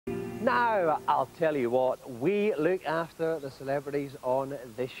Now, I'll tell you what, we look after the celebrities on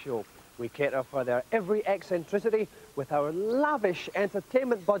this show. We cater for their every eccentricity with our lavish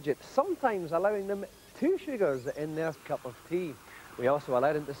entertainment budget, sometimes allowing them 2 sugars in their cup of tea. We also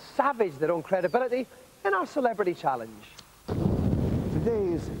allow them to savage their own credibility in our Celebrity Challenge.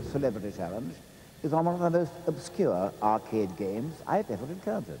 Today's Celebrity Challenge is on one of the most obscure arcade games I've ever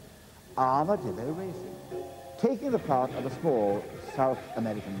encountered, Armadillo Racing. Taking the part of a small South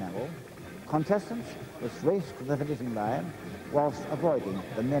American mammal, contestants must race to the finishing line whilst avoiding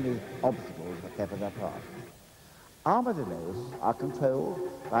the many obstacles that pepper their path. Armadillos are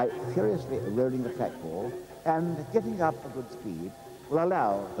controlled by furiously rolling the trackball, and getting up a good speed will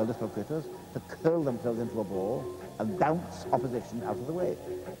allow the little critters to curl themselves into a ball and bounce opposition out of the way.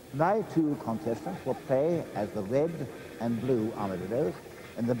 My 2 contestants will play as the red and blue armadillos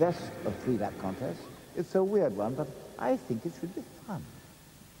in the best of 3-lap contest. It's a weird one, but I think it should be fun.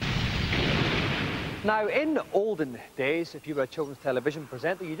 Now, in olden days, if you were a children's television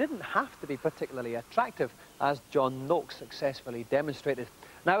presenter, you didn't have to be particularly attractive, as John Noakes successfully demonstrated.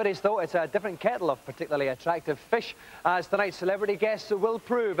 Nowadays, though, it's a different kettle of particularly attractive fish, as tonight's celebrity guests will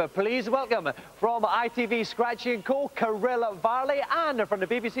prove. Please welcome, from ITV Scratchy Co, Carryl Varley, and from the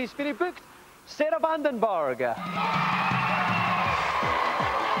BBC's Fully Booked, Sarah Vandenbergh.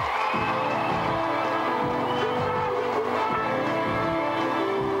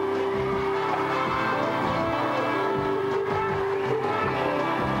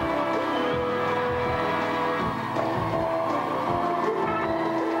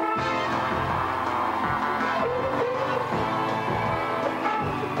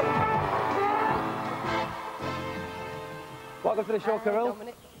 Welcome to the show, Carryl.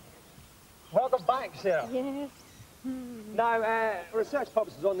 Welcome back, Sarah. Yes. Now, for research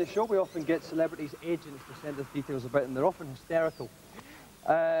purposes on this show, we often get celebrities' agents to send us details about them. They're often hysterical,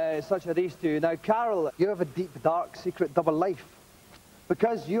 such as these 2. Now, Carryl, you have a deep, dark, secret double life.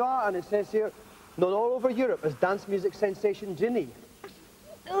 Because you are, and it says here, known all over Europe as dance music sensation Jinny.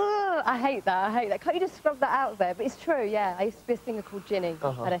 Ugh, I hate that, I hate that. Can't you just scrub that out there? But it's true, yeah. I used to be a singer called Jinny.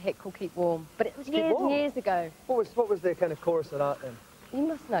 Had a hit called Keep Warm. But it was years and years ago. What was the kind of chorus of that then? You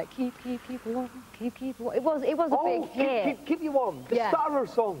must know. Keep warm, keep warm. It was a big hit. Keep you warm. The starter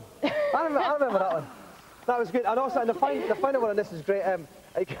song. I remember that one. That was good. And also, the final one on this is great.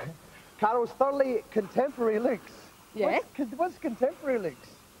 Carol's thoroughly contemporary looks. Yes. What's contemporary looks?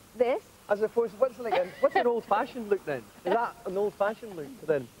 This. As opposed, what's an old-fashioned look then? Is that an old-fashioned look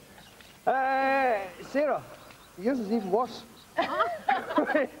then? Sarah, yours is even worse.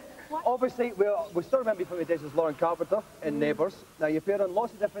 Obviously, we still remember you from your days as Lauren Carpenter in Neighbours. Now, you appeared on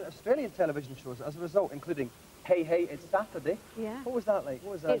lots of different Australian television shows as a result, including Hey Hey, It's Saturday. Yeah. What was that like?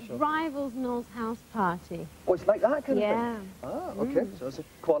 What was that show? It rivals Noel's House Party. Oh, it's like that kind of thing? Yeah. Ah, okay. So it's a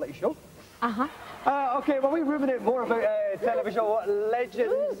quality show. Uh-huh. Okay, well, we ruminate more about television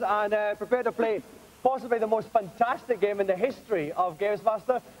legends and prepare to play possibly the most fantastic game in the history of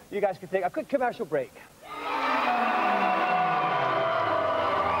GamesMaster. You guys can take a quick commercial break.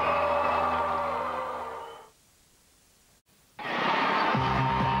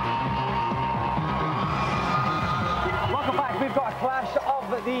 Welcome back. We've got a clash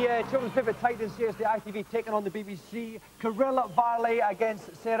of the children's favourite titans here. It's the ITV taking on the BBC. Carryl Varley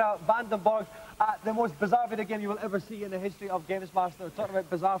against Sarah Vandenbergh. The most bizarre video game you will ever see in the history of GamesMaster. We're talking about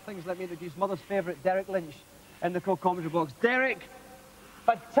bizarre things. Let me introduce mother's favourite, Derek Lynch, in the co-commentary box. Derek,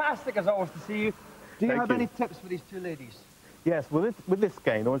 fantastic as always to see you. Do you have any tips for these 2 ladies? Yes, with this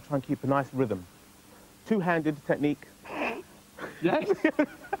game, I want to try and keep a nice rhythm. 2-handed technique. Yes?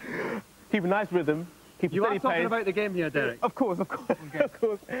 Keep a nice rhythm. Keep You a are steady talking pace. about the game here, Derek. Of course, of course, Okay. of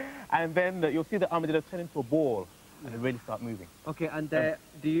course. And then you'll see the armadillo turn into a ball and then really start moving. Okay, and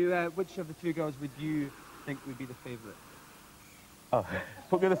do you, which of the 2 girls would you think would be the favourite? Oh,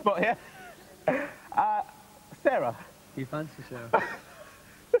 put me on the spot here. Sarah. You fancy Sarah?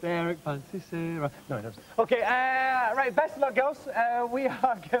 Derek, fancy Sarah. No, he doesn't. Okay, right, best of luck, girls. We're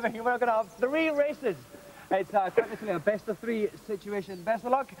going to have 3 races. It's technically a best of 3 situation. Best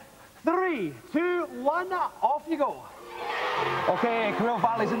of luck. 3, 2, 1, off you go. Okay, Carryl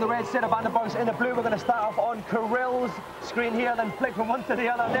Varley's in the red, Sarah Vandenbergh's in the blue. We're going to start off on Carryl's screen here, then flick from one to the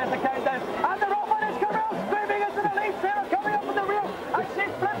other. There's the countdown. And the off one is Carryl screaming into the lead. Sarah coming up in the rear. And she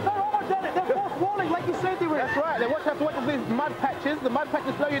flips her over, Derek. They're both rolling like you said they were. That's right. They have to watch these mud patches. The mud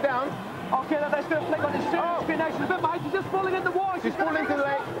patches slow you down. Okay, then let's do a flick on the screen now. She's a bit behind. She's just falling in the water. She's falling into the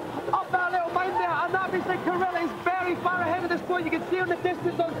lake. Up that little mine there. And that means that Carryl is very far ahead at this point. You can see her in the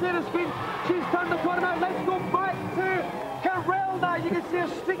distance on Sarah's screen. She's turned the corner out. Let's go back to Carryl now. You can see her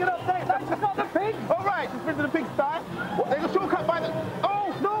streaking up there. She's got the pig. All right, she's been to the pigsty. There's a shortcut by the...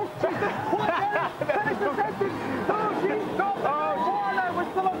 Oh, no! Finish the sentence. No, she's got the ball now. We're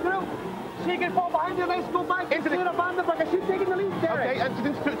still on through. She can fall behind you. Let's go back to Sarah Vandenbergh. She's taking the lead, Derek. Okay, and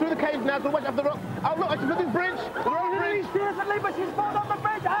she's through the cave now. Going up the rock. Oh, look, she's on this bridge. The road bridge. Seriously, but she's fallen off the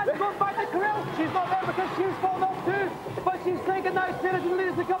bridge and goes back to Carryl. She's not there because she's fallen off too. But she's taken now. Sarah to the lead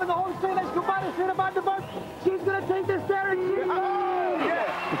as they come in the home straight. Let's go back to Sarah Vandenbergh. She's going to take this, Derek. Yes.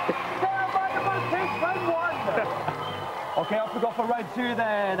 Sarah Vandenbergh takes round one. Okay, off we go for round two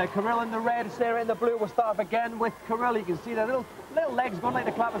then. Carryl in the red, Sarah in the blue. We'll start off again with Carryl. You can see the little legs going like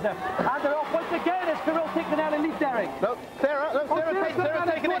the clappers there. And they're off once again as Carryl taking an early lead, Derek. No, Sarah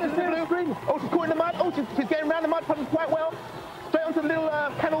taking it into the blue. Oh, she's caught in the mud. Oh, she's getting around the mud puddles quite well. Straight onto the little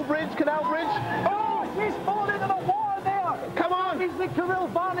canal bridge. Oh, she's fallen into the wall there. Come on. Carryl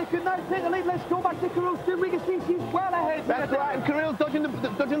Varley could now take the lead. Let's go back to Carryl soon. We can see she's well ahead. That's right, and Carryl's dodging the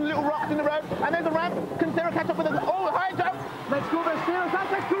little rocks in the road. And there's a ramp. Can Sarah catch up with us? Oh, high jump. Let's go there, Sarah.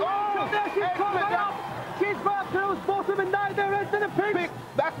 That's a Carryl. Oh, there she's coming up. She's got Carryl's bottom and now they're into the pigs.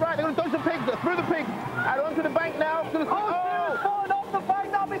 That's right, they're going to dodge the pigs, through the pigs. And onto the bank now. Sarah's falling off the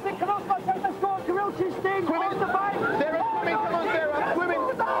bank now. Missing Carryl's got time. Let's go. Carryl, she's staying on the bank. Sarah, swimming. Come on, Sarah. Swimming.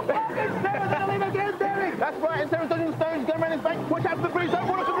 Sarah's going to leave again, Derek. That's right, and Sarah's dodging the stones, going around his bank. Watch out for the bridge. Don't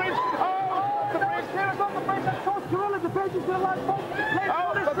fall off the bridge. Oh, the bridge. Sarah's on the bridge. That's close. Carryl is the bridge. She's going to land both.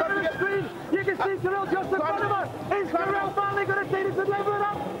 Let's go to the screen. You can see Carryl just in front of her. Is Carryl finally going to take it to level it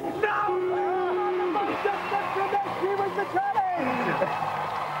up? No! Just after that, she wins the challenge.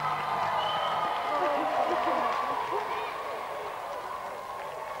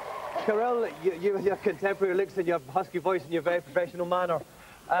 Carryl, you with your contemporary looks and your husky voice and your very professional manner.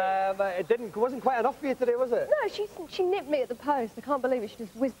 It wasn't quite enough for you today, was it? No, she nipped me at the post. I can't believe it. She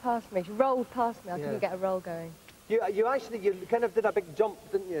just whizzed past me. She rolled past me. I couldn't get a roll going. You kind of did a big jump,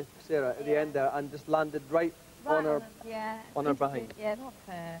 didn't you, Sarah, at the end there, and just landed right on her behind. Yeah, not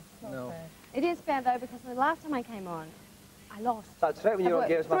fair. Not No. fair. It is fair though because the last time I came on, I lost. That's right, when you were on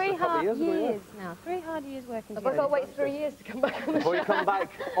GamesMaster a couple of years ago. 3 hard years now. 3 hard years working I've got to wait 3 years to come back on the Before you show. come back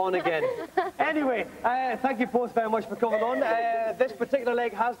on again. Anyway, thank you both very much for coming on. This particular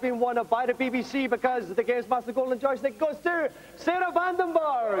leg has been won by the BBC because the GamesMaster Golden Joystick goes to Sarah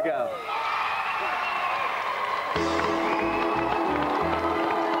Vandenbergh.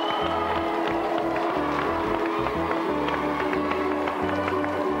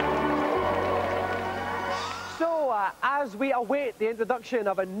 As we await the introduction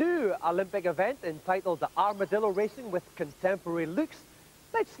of a new Olympic event entitled the Armadillo Racing with Contemporary Looks,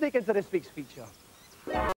 let's sneak into this week's feature.